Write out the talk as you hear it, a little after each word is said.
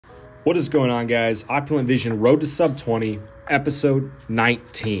What is going on, guys? Opulent Vision Road to Sub 20, episode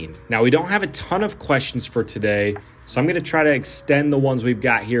 19. Now, we don't have a ton of questions for today, so I'm going to try to extend the ones we've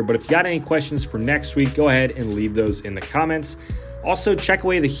got here. But if you got any questions for next week, go ahead and leave those in the comments. Also, check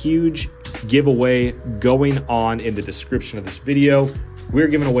away the huge giveaway going on in the description of this video. We're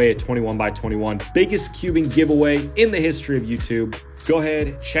giving away a 21 by 21 biggest cubing giveaway in the history of YouTube. Go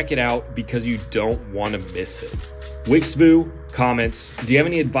ahead, check it out because you don't want to miss it. Wixvu comments, do you have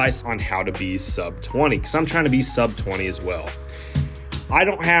any advice on how to be sub 20? Because I'm trying to be sub 20 as well. I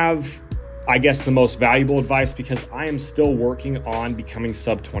don't have, I guess, the most valuable advice because I am still working on becoming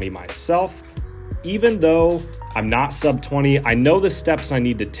sub 20 myself. Even though I'm not sub 20, I know the steps I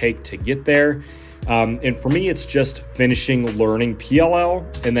need to take to get there. And for me, it's just finishing learning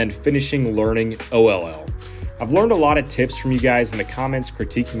PLL and then finishing learning OLL. I've learned a lot of tips from you guys in the comments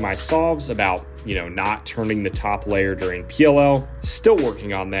critiquing my solves about, not turning the top layer during PLL. Still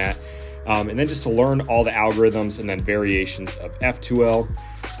working on that. And then just to learn all the algorithms and then variations of F2L.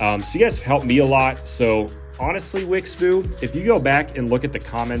 So you guys have helped me a lot. So honestly, Wixvu, if you go back and look at the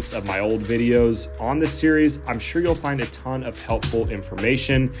comments of my old videos on this series, I'm sure you'll find a ton of helpful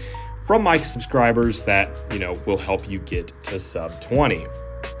information from my subscribers that, will help you get to sub 20.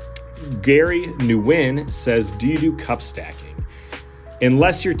 Gary Nguyen says, do you do cup stacking?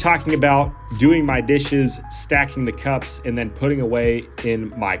 Unless you're talking about doing my dishes, stacking the cups, and then putting away in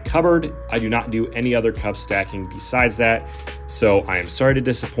my cupboard, I do not do any other cup stacking besides that. So I am sorry to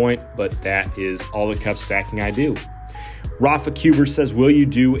disappoint, but that is all the cup stacking I do. Rafa Cuber says, will you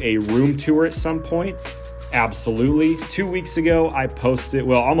do a room tour at some point? Absolutely. 2 weeks ago,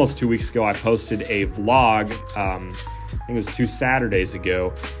 almost 2 weeks ago, I posted a vlog, I think it was 2 Saturdays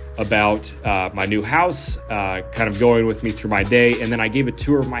ago, about my new house, kind of going with me through my day. And then I gave a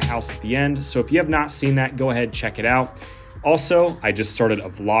tour of my house at the end. So if you have not seen that, go ahead, check it out. Also, I just started a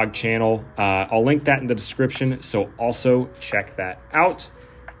vlog channel. I'll link that in the description. So also check that out.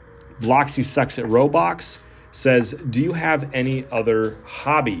 Bloxy Sucks at Roblox says, do you have any other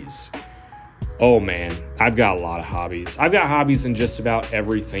hobbies? Oh man, I've got a lot of hobbies. I've got hobbies in just about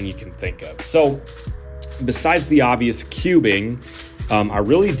everything you can think of. So besides the obvious cubing, I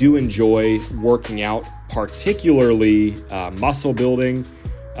really do enjoy working out, particularly muscle building,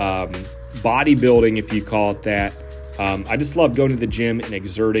 bodybuilding, if you call it that. I just love going to the gym and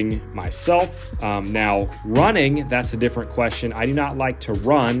exerting myself. Now, running, that's a different question. I do not like to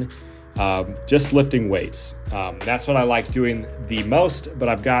run, just lifting weights. That's what I like doing the most, but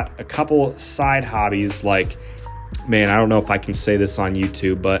I've got a couple side hobbies like, man, I don't know if I can say this on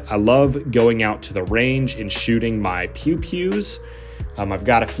YouTube, but I love going out to the range and shooting my pew-pews. I've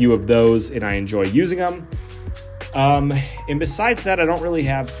got a few of those and I enjoy using them. And besides that, I don't really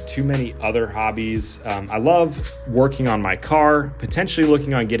have too many other hobbies. I love working on my car, potentially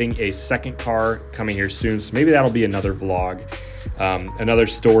looking on getting a second car coming here soon. So maybe that'll be another vlog, another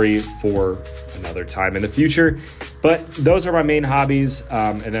story for another time in the future. But those are my main hobbies.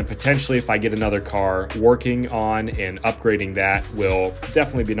 And then potentially if I get another car, working on and upgrading that will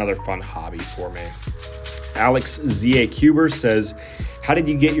definitely be another fun hobby for me. Alex Z.A. Cuber says, how did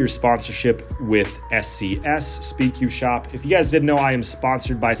you get your sponsorship with SCS, Speedcube Shop? If you guys didn't know, I am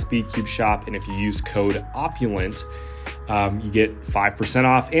sponsored by Speedcube Shop, and if you use code Opulent, you get 5%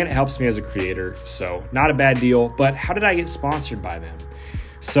 off, and it helps me as a creator, so not a bad deal. But how did I get sponsored by them?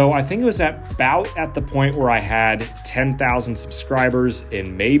 So I think it was about at the point where I had 10,000 subscribers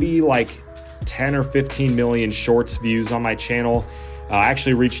and maybe like 10 or 15 million shorts views on my channel. I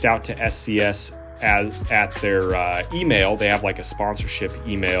actually reached out to SCS at their email. They have like a sponsorship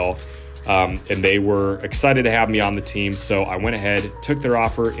email, and they were excited to have me on the team. So I went ahead, took their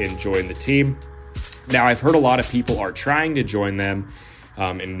offer, and joined the team. Now, I've heard a lot of people are trying to join them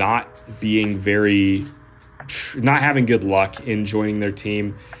and not having good luck in joining their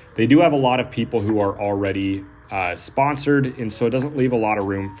team. They do have a lot of people who are already sponsored, and so it doesn't leave a lot of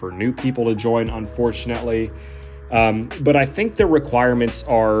room for new people to join, unfortunately. But I think the requirements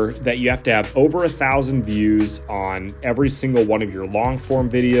are that you have to have over 1,000 views on every single one of your long form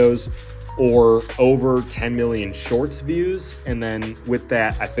videos or over 10 million shorts views. And then with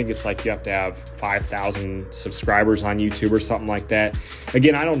that, I think it's like you have to have 5,000 subscribers on YouTube or something like that.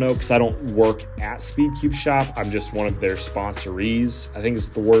 Again, I don't know because I don't work at Speedcube Shop. I'm just one of their sponsorees, I think is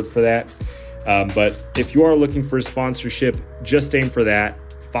the word for that. But if you are looking for a sponsorship, just aim for that.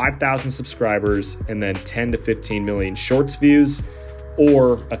 5,000 subscribers and then 10 to 15 million shorts views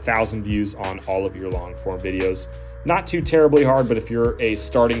or 1,000 views on all of your long form videos. Not too terribly hard, but if you're a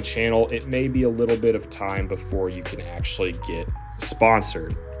starting channel, it may be a little bit of time before you can actually get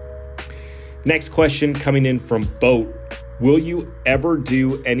sponsored. Next question coming in from Boat Will you ever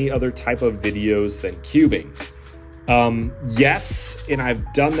do any other type of videos than cubing? Yes, and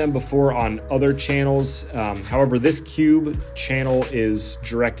I've done them before on other channels. However, this cube channel is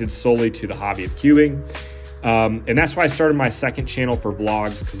directed solely to the hobby of cubing. And that's why I started my second channel for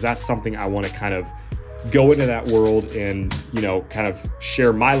vlogs, because that's something I want to kind of go into that world and, kind of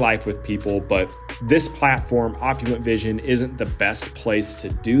share my life with people. But this platform, Opulent Vision, isn't the best place to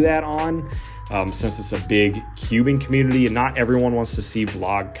do that on, since it's a big cubing community and not everyone wants to see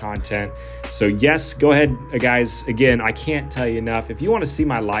vlog content. So yes, go ahead, guys. Again, I can't tell you enough. If you want to see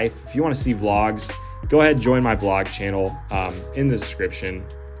my life, if you want to see vlogs, go ahead and join my vlog channel in the description.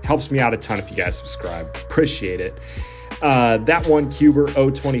 Helps me out a ton if you guys subscribe. Appreciate it. That one,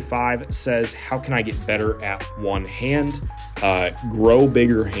 Cuber025, says, how can I get better at one hand? Grow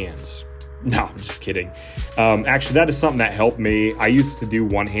bigger hands. No, I'm just kidding. Actually, that is something that helped me. I used to do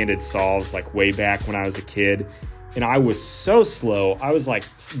one-handed solves like way back when I was a kid, and I was so slow. I was like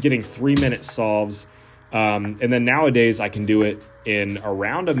getting 3-minute solves. And then nowadays I can do it in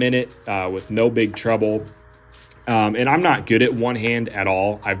around a minute with no big trouble. And I'm not good at one hand at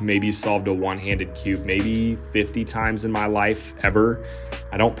all. I've maybe solved a one-handed cube maybe 50 times in my life ever.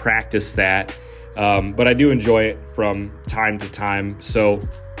 I don't practice that, but I do enjoy it from time to time. So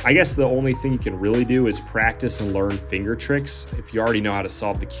I guess the only thing you can really do is practice and learn finger tricks. If you already know how to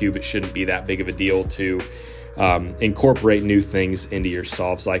solve the cube, it shouldn't be that big of a deal to incorporate new things into your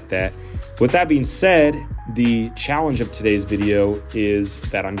solves like that. With that being said, the challenge of today's video is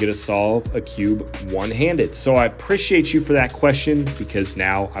that I'm going to solve a cube one-handed. So I appreciate you for that question, because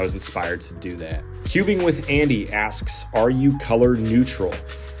now I was inspired to do that. Cubing with Andy asks, are you color neutral?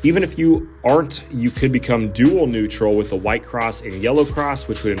 Even if you aren't, you could become dual neutral with the white cross and yellow cross,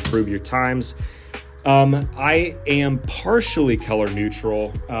 which would improve your times. I am partially color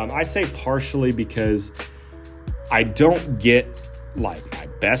neutral. I say partially because I don't get like my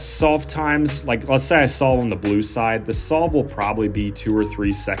best solve times. Like, let's say I solve on the blue side, the solve will probably be 2 or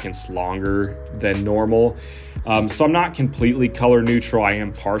 3 seconds longer than normal. So I'm not completely color neutral. I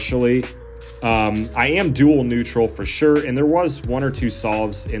am partially. I am dual neutral for sure. And there was 1 or 2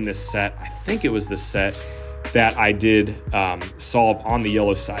 solves in this set. I think it was this set that I did solve on the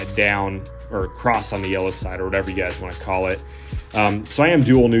yellow side down, or cross on the yellow side, or whatever you guys want to call it. So I am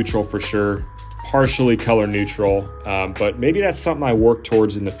dual neutral for sure. Partially color neutral, but maybe that's something I work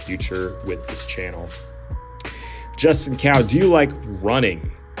towards in the future with this channel. Justin Cow, do you like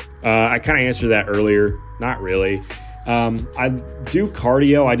running? I kind of answered that earlier. Not really. I do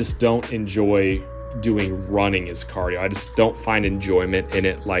cardio. I just don't enjoy doing running as cardio. I just don't find enjoyment in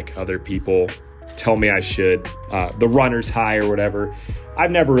it like other people tell me I should. The runner's high or whatever.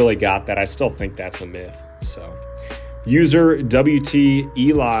 I've never really got that. I still think that's a myth. So, user WT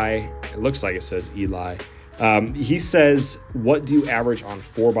Eli, it looks like it says Eli. He says, what do you average on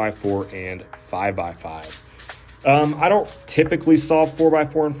 4x4 and 5x5? I don't typically solve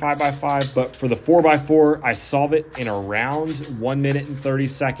 4x4 and 5x5, but for the 4x4, I solve it in around 1 minute and 30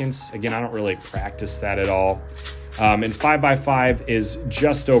 seconds. Again, I don't really practice that at all. And 5x5 is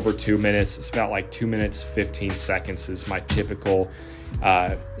just over 2 minutes. It's about like 2 minutes, 15 seconds is my typical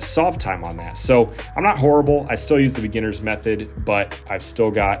solve time on that. So I'm not horrible. I still use the beginner's method, but I've still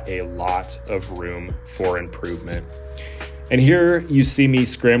got a lot of room for improvement. And here you see me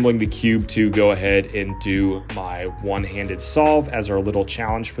scrambling the cube to go ahead and do my one-handed solve as our little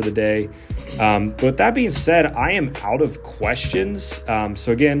challenge for the day. But with that being said, I am out of questions.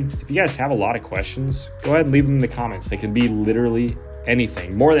 So again, if you guys have a lot of questions, go ahead and leave them in the comments. They can be literally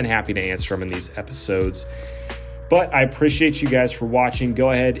anything. More than happy to answer them in these episodes. But I appreciate you guys for watching. Go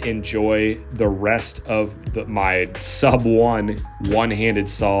ahead, enjoy the rest of my sub one-handed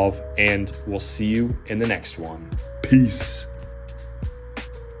solve, and we'll see you in the next one. Peace.